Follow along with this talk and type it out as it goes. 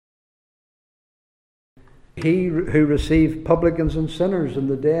He who received publicans and sinners in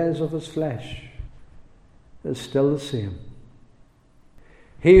the days of his flesh is still the same.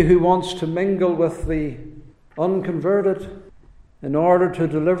 He who wants to mingle with the unconverted in order to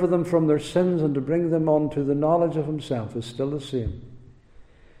deliver them from their sins and to bring them unto the knowledge of himself is still the same.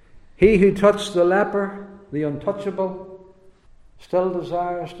 He who touched the leper, the untouchable, still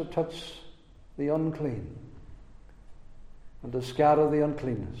desires to touch the unclean and to scatter the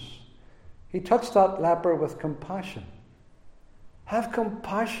uncleanness. He touched that leper with compassion. Have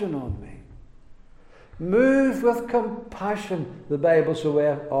compassion on me. Move with compassion, the Bible so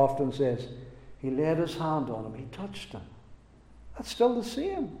often says. He laid his hand on him. He touched him. That's still the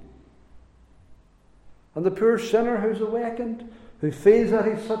same. And the poor sinner who's awakened, who feels that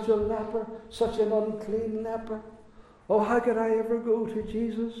he's such a leper, such an unclean leper. Oh, how could I ever go to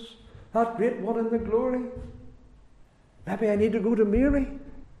Jesus, that great one in the glory? Maybe I need to go to Mary.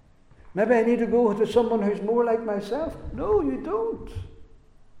 Maybe I need to go to someone who's more like myself. No, you don't.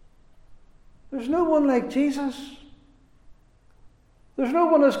 There's no one like Jesus. There's no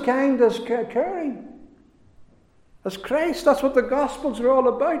one as kind, as caring as Christ. That's what the Gospels are all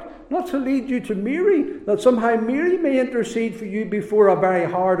about. Not to lead you to Mary, that somehow Mary may intercede for you before a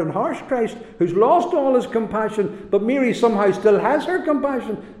very hard and harsh Christ who's lost all his compassion, but Mary somehow still has her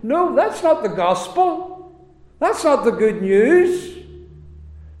compassion. No, that's not the Gospel. That's not the good news.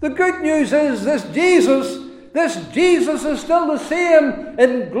 The good news is this Jesus is still the same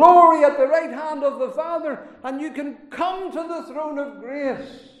in glory at the right hand of the Father, and you can come to the throne of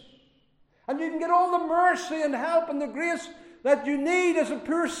grace. And you can get all the mercy and help and the grace that you need as a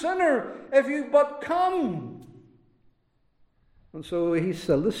poor sinner if you but come. And so he's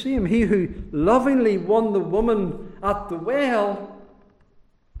still the same. He who lovingly won the woman at the well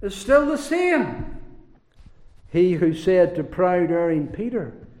is still the same. He who said to proud erring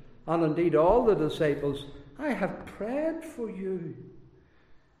Peter, and indeed all the disciples, I have prayed for you,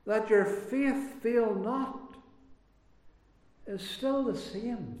 that your faith fail not, is still the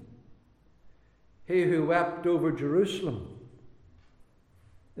same. He who wept over Jerusalem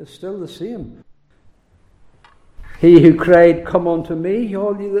is still the same. He who cried, come unto me,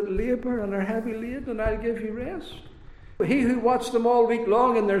 all ye that labour and are heavy laden, and I'll give you rest. He who watched them all week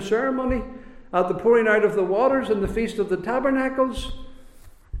long in their ceremony, at the pouring out of the waters in the Feast of the Tabernacles,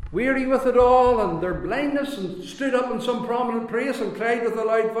 weary with it all and their blindness, and stood up in some prominent place and cried with a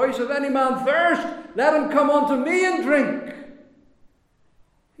loud voice, if any man thirst, let him come unto me and drink.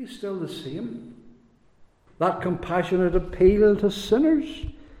 He's still the same. That compassionate appeal to sinners.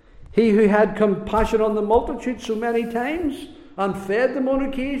 He who had compassion on the multitude so many times and fed them on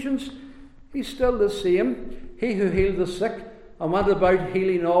occasions, he's still the same. He who healed the sick and went about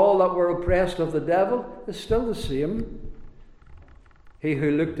healing all that were oppressed of the devil is still the same. He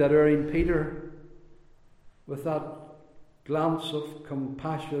who looked at erring Peter with that glance of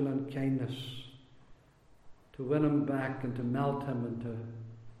compassion and kindness to win him back and to melt him and to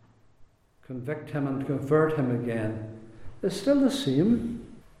convict him and convert him again is still the same.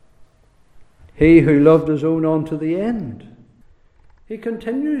 He who loved his own on to the end, he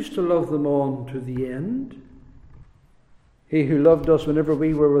continues to love them on to the end. He who loved us whenever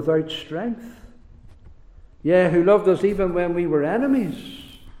we were without strength, who loved us even when we were enemies,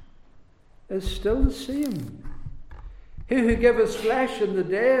 is still the same. He who gave his flesh in the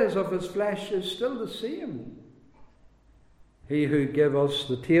days of his flesh is still the same. He who gave us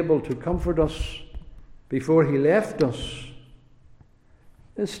the table to comfort us before he left us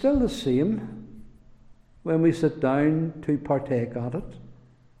is still the same when we sit down to partake at it.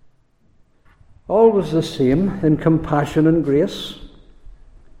 Always the same in compassion and grace.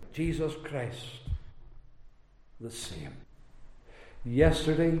 Jesus Christ, the same.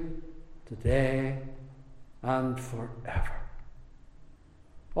 Yesterday, today, and forever.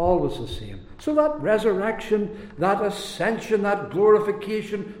 Always the same. So that resurrection, that ascension, that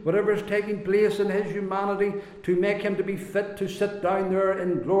glorification, whatever is taking place in his humanity to make him to be fit to sit down there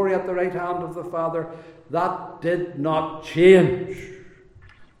in glory at the right hand of the Father, that did not change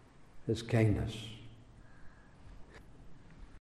his kindness.